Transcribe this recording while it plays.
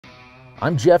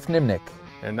I'm Geoff Nemnich.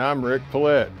 And I'm Rick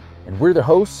Paulette. And we're the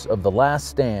hosts of The Last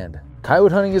Stand.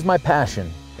 Coyote hunting is my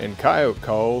passion. And coyote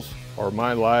calls are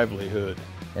my livelihood.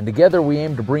 And together we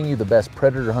aim to bring you the best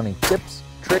predator hunting tips,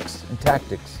 tricks, and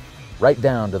tactics, right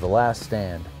down to The Last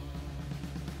Stand.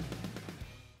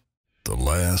 The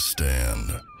Last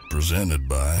Stand, presented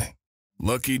by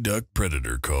Lucky Duck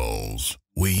Predator Calls.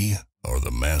 We are the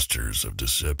masters of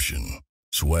deception.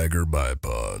 Swagger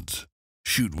Bipods.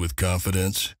 Shoot with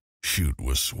confidence, shoot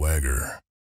with swagger.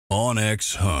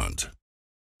 OnX Hunt.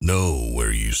 Know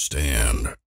where you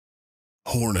stand.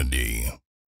 Hornady.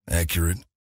 Accurate,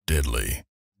 deadly,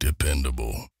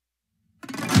 dependable.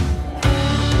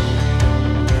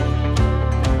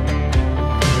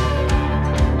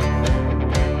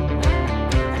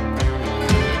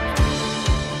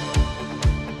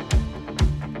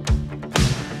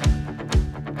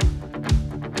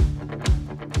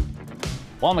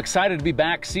 Well, I'm excited to be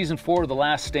back, season 4 of The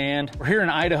Last Stand. We're here in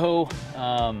Idaho.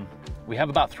 We have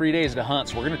about 3 days to hunt,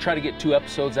 so we're gonna try to get 2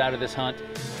 episodes out of this hunt.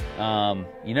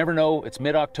 You never know, it's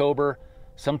mid-October.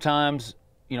 Sometimes,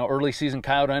 you know, early season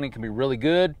coyote hunting can be really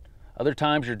good. Other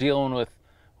times you're dealing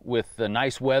with the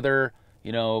nice weather,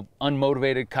 you know,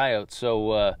 unmotivated coyotes.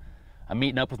 So I'm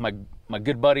meeting up with my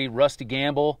good buddy, Rusty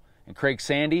Gamble and Craig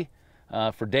Sandy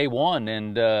for day 1,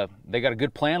 and they got a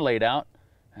good plan laid out.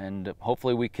 And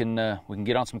hopefully we can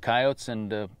get on some coyotes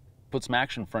and put some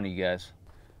action in front of you guys.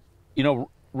 You know,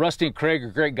 Rusty and Craig are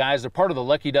great guys. They're part of the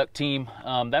Lucky Duck team.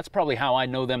 That's probably how I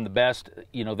know them the best.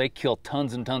 You know, they kill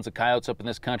tons and tons of coyotes up in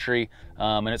this country,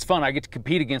 and it's fun. I get to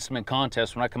compete against them in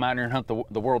contests. When I come out here and hunt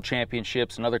the World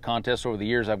Championships and other contests over the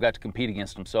years, I've got to compete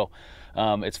against them. So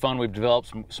it's fun. We've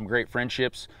developed some great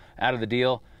friendships out of the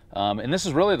deal, and this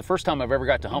is really the first time I've ever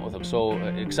got to hunt with them. So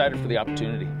excited for the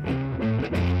opportunity.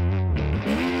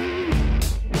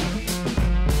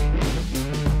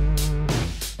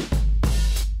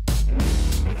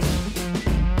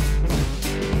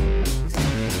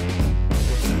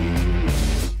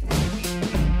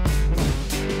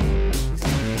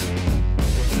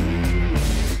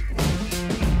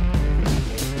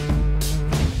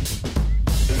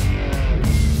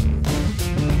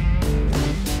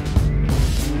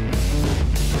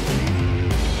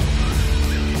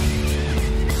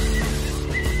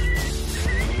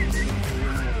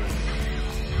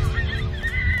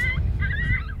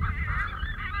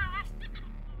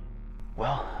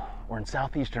 Well, we're in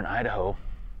southeastern Idaho.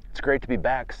 It's great to be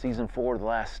back, season 4 of The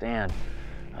Last Stand.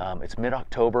 It's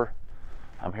mid-October.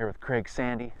 I'm here with Craig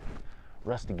Sandy.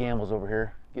 Rusty Gamble's over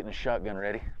here getting his shotgun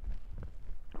ready.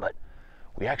 But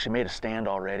we actually made a stand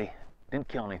already. Didn't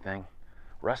kill anything.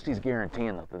 Rusty's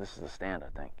guaranteeing that this is the stand,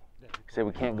 I think. He said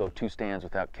we can't go 2 stands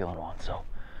without killing one, so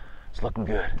it's looking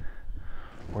good.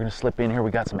 We're gonna slip in here. We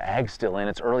got some ag still in.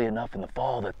 It's early enough in the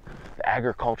fall that the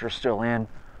agriculture's still in.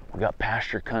 We got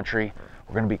pasture country.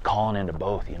 We're gonna be calling into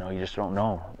both, you know, you just don't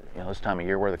know, you know, this time of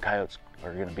year where the coyotes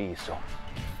are gonna be, so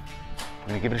we're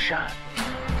gonna give it a shot.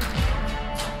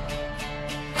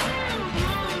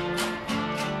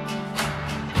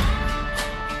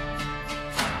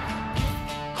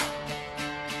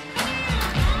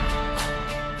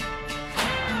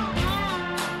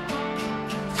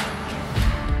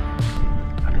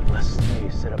 I think let's maybe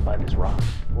sit up by this rock.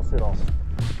 We'll sit all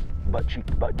butt cheek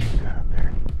to butt cheek right up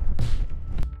there.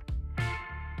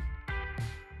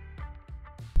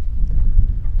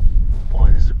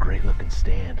 Great looking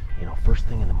stand, you know, first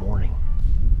thing in the morning.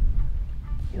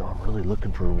 You know, I'm really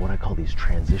looking for what I call these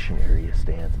transition area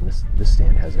stands, and this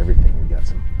stand has everything. We got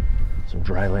some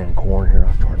dryland corn here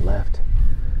off to our left.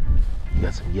 You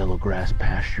got some yellow grass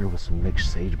pasture with some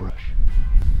mixed sagebrush.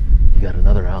 You got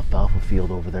another alfalfa field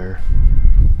over there,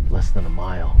 less than a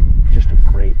mile. Just a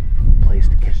great place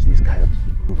to catch these coyotes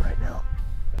right now.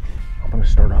 I'm gonna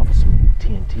start off with some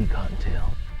TNT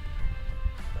cottontail.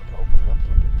 I'm gonna open it up a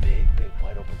little bit. Big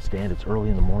wide open stand. It's early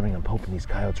in the morning. I'm hoping these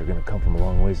coyotes are going to come from a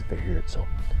long ways if they hear it, so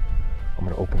I'm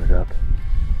going to open it up,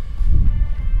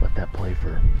 let that play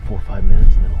for 4 or 5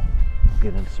 minutes, and then we'll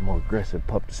get into some more aggressive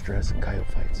pup distress and coyote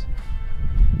fights.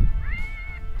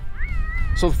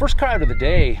 So the first coyote of the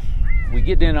day, we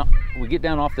get down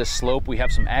off this slope. We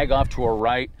have some ag off to our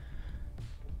right.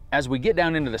 As we get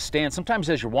down into the stand, sometimes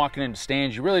as you're walking into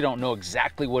stands, you really don't know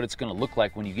exactly what it's going to look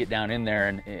like when you get down in there.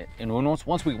 And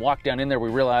once we walked down in there, we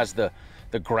realized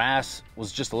the grass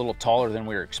was just a little taller than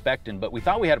we were expecting. But we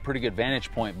thought we had a pretty good vantage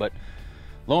point. But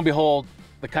lo and behold,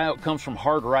 the coyote comes from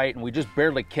hard right, and we just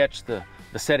barely catch the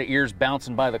set of ears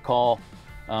bouncing by the call.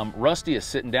 Rusty is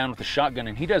sitting down with the shotgun,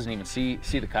 and he doesn't even see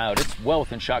the coyote. It's well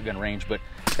within shotgun range, but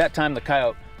at that time the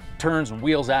coyote turns and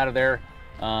wheels out of there.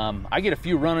 I get a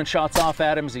few running shots off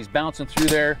at him as he's bouncing through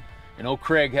there, and old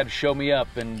Craig had to show me up,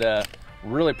 and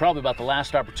really probably about the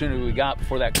last opportunity we got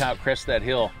before that coyote crested that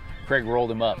hill. Craig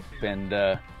rolled him up, and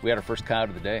we had our first coyote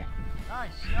of the day. Nice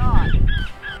shot.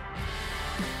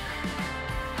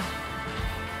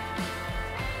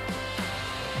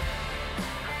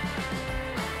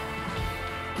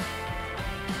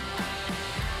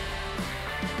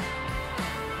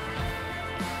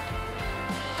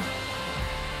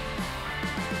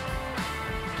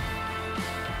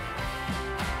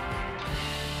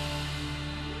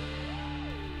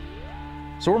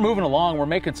 So we're moving along. We're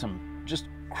making some just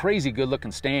crazy good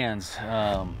looking stands,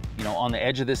 you know, on the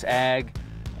edge of this ag.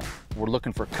 We're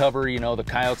looking for cover. You know, the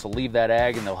coyotes will leave that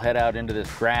ag and they'll head out into this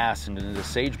grass and into the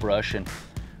sagebrush, and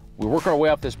we work our way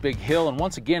up this big hill. And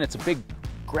once again, it's a big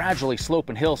gradually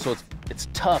sloping hill, so it's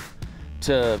tough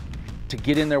to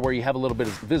get in there where you have a little bit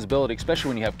of visibility, especially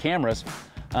when you have cameras.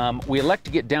 We elect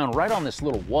to get down right on this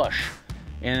little wash,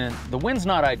 and the wind's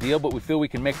not ideal, but we feel we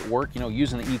can make it work, you know,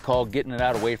 using the e-call, getting it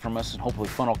out away from us, and hopefully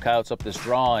funnel coyotes up this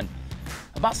draw. And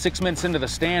about 6 minutes into the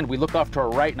stand, we look off to our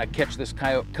right, and I catch this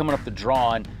coyote coming up the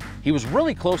draw, and he was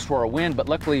really close to our wind, but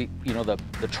luckily, you know, the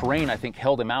terrain, I think,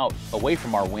 held him out away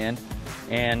from our wind.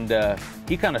 And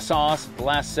he kind of saw us at the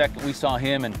last second. We saw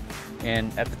him,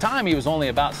 and at the time, he was only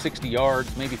about 60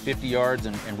 yards, maybe 50 yards,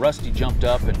 and Rusty jumped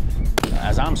up, and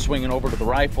as I'm swinging over to the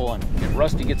rifle, and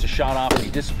Rusty gets a shot off, and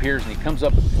he disappears, and he comes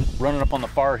up running up on the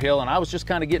far hill, and I was just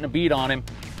kind of getting a beat on him,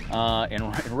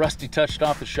 and Rusty touched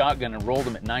off the shotgun and rolled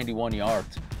him at 91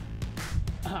 yards.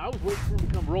 I was waiting for him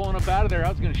to come rolling up out of there. I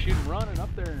was going to shoot him running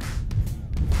up there, and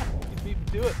he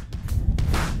beat me to it.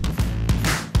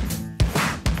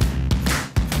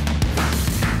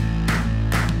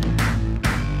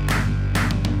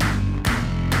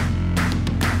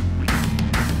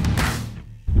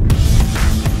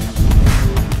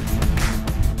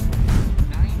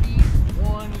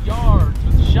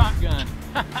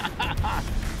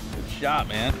 Shot,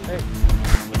 man. Hey.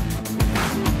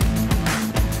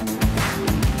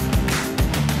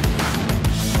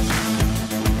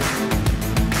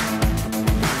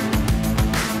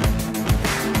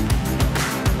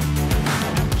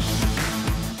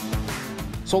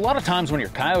 So a lot of times when you're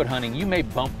coyote hunting, you may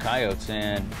bump coyotes,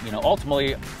 and you know,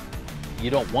 ultimately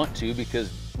you don't want to,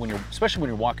 because especially when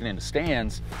you're walking into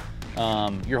stands,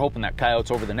 you're hoping that coyote's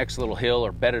over the next little hill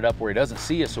or bedded up where he doesn't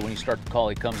see you, so when you start the call,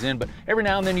 he comes in. But every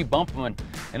now and then you bump him,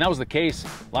 and that was the case.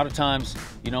 A lot of times,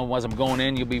 you know, as I'm going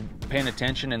in, you'll be paying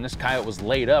attention, and this coyote was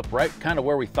laid up right kind of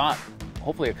where we thought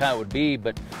hopefully a coyote would be,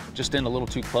 but just in a little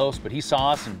too close. But he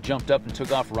saw us and jumped up and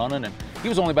took off running, and he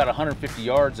was only about 150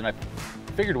 yards, and I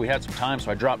figured we had some time, so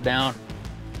I dropped down,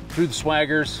 threw the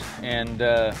swaggers, and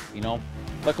you know,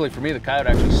 luckily for me, the coyote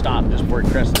actually stopped just before he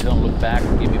crested the hill and looked back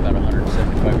and gave me about a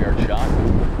 175-yard shot.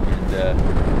 And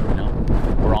you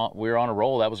know, we're on a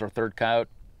roll. That was our third coyote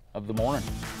of the morning.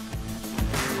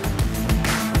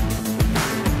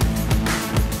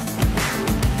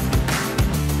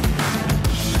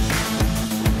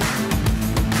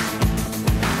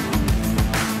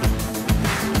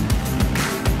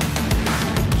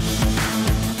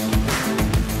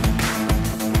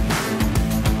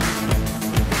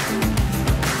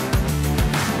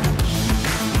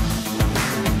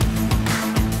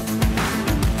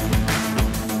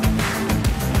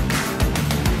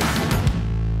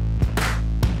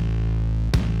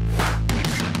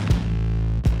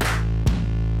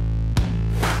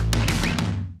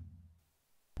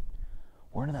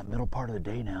 We're in that middle part of the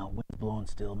day now. Wind blowing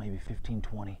still, maybe 15,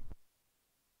 20.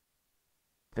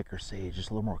 Thicker sage,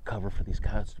 just a little more cover for these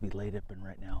coyotes to be laid up in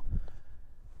right now.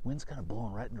 Wind's kind of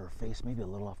blowing right into our face, maybe a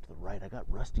little off to the right. I got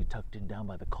Rusty tucked in down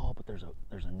by the call, but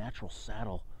there's a natural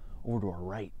saddle over to our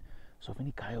right. So if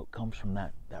any coyote comes from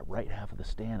that right half of the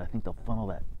stand, I think they'll funnel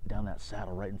that down that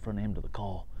saddle right in front of him to the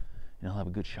call, and he'll have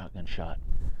a good shotgun shot.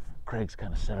 Craig's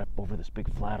kind of set up over this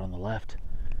big flat on the left,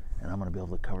 and I'm going to be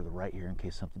able to cover the right here in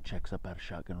case something checks up out of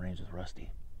shotgun range with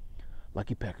Rusty.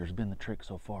 Lucky Pecker's been the trick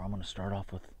so far. I'm going to start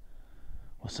off with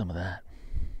some of that.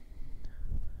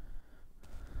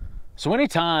 So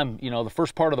anytime, you know, the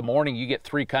first part of the morning you get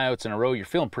 3 coyotes in a row, you're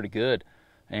feeling pretty good.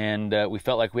 And we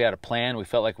felt like we had a plan. We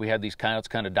felt like we had these coyotes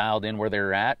kind of dialed in where they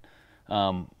were at.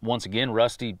 Once again,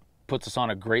 Rusty puts us on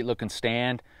a great looking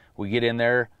stand. We get in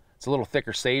there. It's a little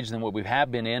thicker sage than what we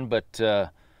have been in, but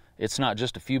it's not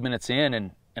just a few minutes in,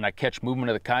 and I catch movement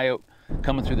of the coyote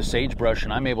coming through the sagebrush,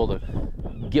 and I'm able to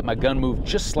get my gun moved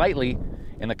just slightly,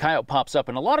 and the coyote pops up.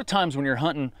 And a lot of times when you're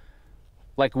hunting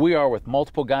like we are with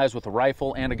multiple guys with a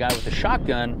rifle and a guy with a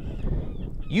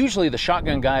shotgun, usually the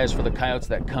shotgun guy is for the coyotes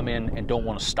that come in and don't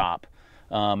want to stop.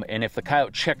 And if the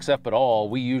coyote checks up at all,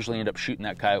 we usually end up shooting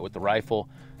that coyote with the rifle,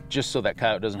 just so that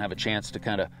coyote doesn't have a chance to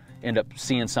kind of end up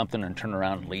seeing something and turn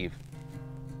around and leave.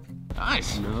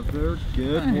 Nice. Another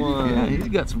good one. Yeah, he's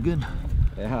got some good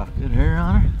Yeah. good hair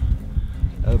on her.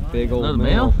 A big old Another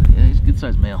male. Yeah, he's a good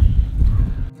sized male.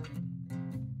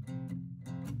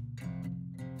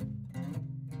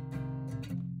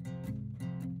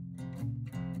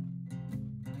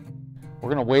 We're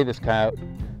gonna weigh this coyote.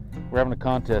 We're having a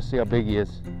contest, see how big he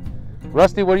is.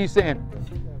 Rusty, what are you saying?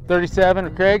 37 or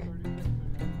Craig?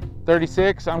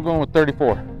 36, I'm going with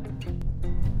 34.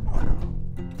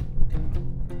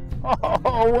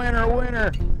 Oh,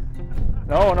 winner.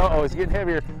 No, it's getting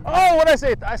heavier. Oh, what'd I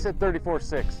say? I said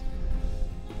 34.6.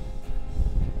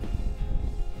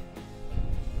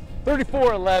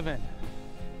 34.11.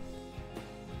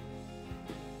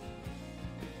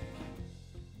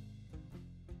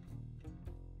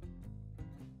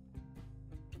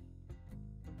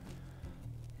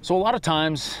 So a lot of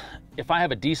times, if I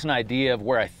have a decent idea of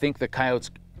where I think the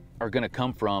coyotes are gonna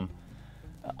come from,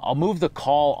 I'll move the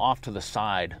call off to the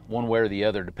side, one way or the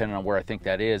other, depending on where I think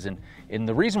that is. And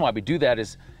the reason why we do that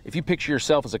is, if you picture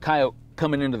yourself as a coyote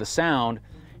coming into the sound,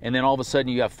 and then all of a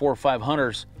sudden you have 4 or 5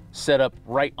 hunters set up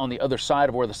right on the other side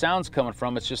of where the sound's coming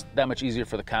from, it's just that much easier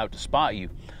for the coyote to spot you.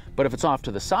 But if it's off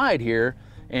to the side here,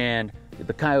 and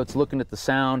the coyote's looking at the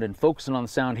sound and focusing on the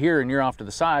sound here, and you're off to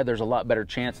the side, there's a lot better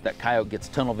chance that coyote gets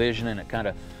tunnel vision and it kind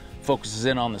of focuses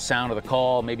in on the sound of the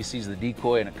call, maybe sees the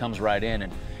decoy, and it comes right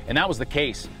in. And that was the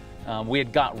case. We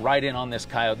had got right in on this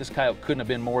coyote. This coyote couldn't have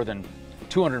been more than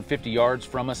 250 yards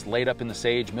from us, laid up in the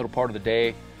sage, middle part of the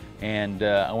day, and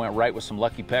I went right with some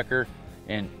lucky pecker,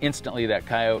 and instantly that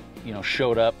coyote,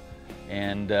 showed up,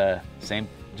 and same,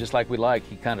 just like we like,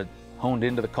 he kind of honed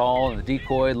into the call and the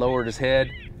decoy, lowered his head,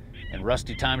 and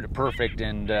Rusty timed it perfect,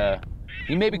 and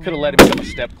he maybe could have let him come a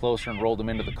step closer and rolled him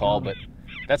into the call, but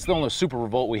that's the only super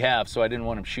revolt we have, so I didn't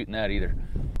want him shooting that either.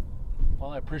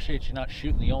 Well, I appreciate you not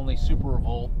shooting the only super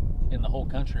revolt in the whole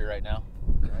country right now.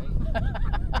 Right?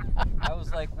 I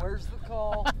was like, where's the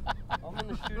call? I'm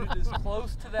gonna shoot it as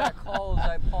close to that call as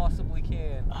I possibly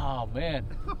can. Oh man,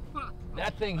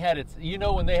 that thing had its,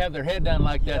 when they have their head down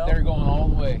like that, they're going all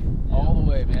the way, all the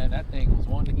way, man. That thing was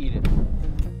wanting to eat it.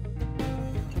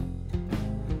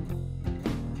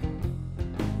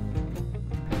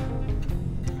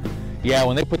 Yeah,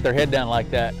 when they put their head down like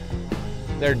that,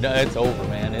 they're done. It's over,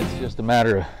 man. It's just a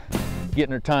matter of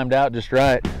getting her timed out just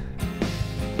right.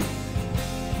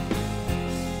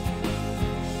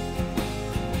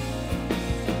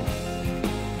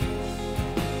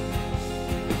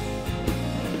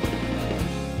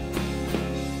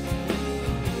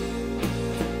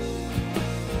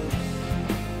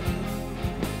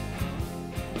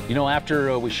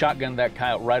 After we shotgunned that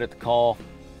coyote right at the call,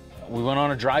 we went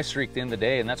on a dry streak at the end of the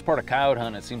day, and that's part of coyote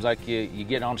hunting. It seems like you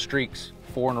get on streaks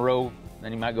 4 in a row,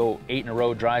 then you might go 8 in a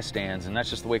row dry stands, and that's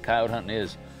just the way coyote hunting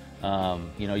is.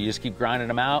 You just keep grinding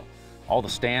them out. All the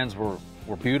stands were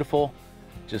beautiful,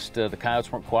 just the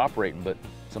coyotes weren't cooperating, but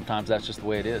sometimes that's just the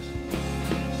way it is.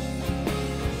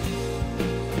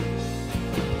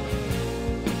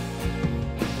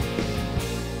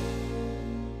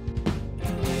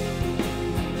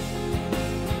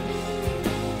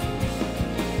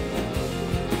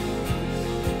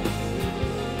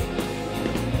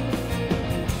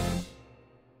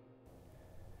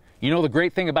 The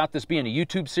great thing about this being a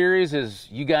YouTube series is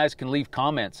you guys can leave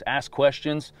comments, ask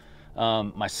questions.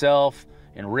 Myself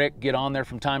and Rick get on there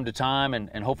from time to time,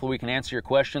 and hopefully we can answer your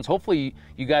questions. Hopefully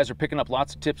you guys are picking up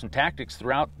lots of tips and tactics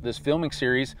throughout this filming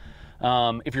series.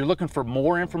 If you're looking for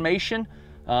more information,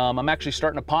 I'm actually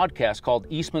starting a podcast called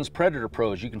Eastman's Predator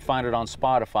Pros. You can find it on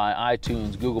Spotify,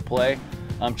 iTunes, Google Play.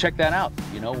 Check that out.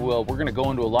 We're going to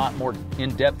go into a lot more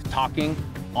in-depth talking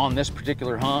on this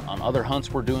particular hunt, on other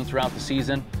hunts we're doing throughout the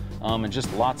season. And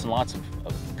just lots and lots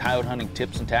of coyote hunting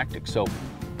tips and tactics. So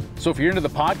if you're into the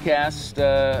podcast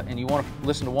and you want to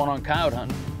listen to one on coyote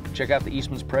hunting, check out the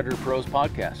Eastman's Predator Pros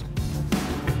podcast.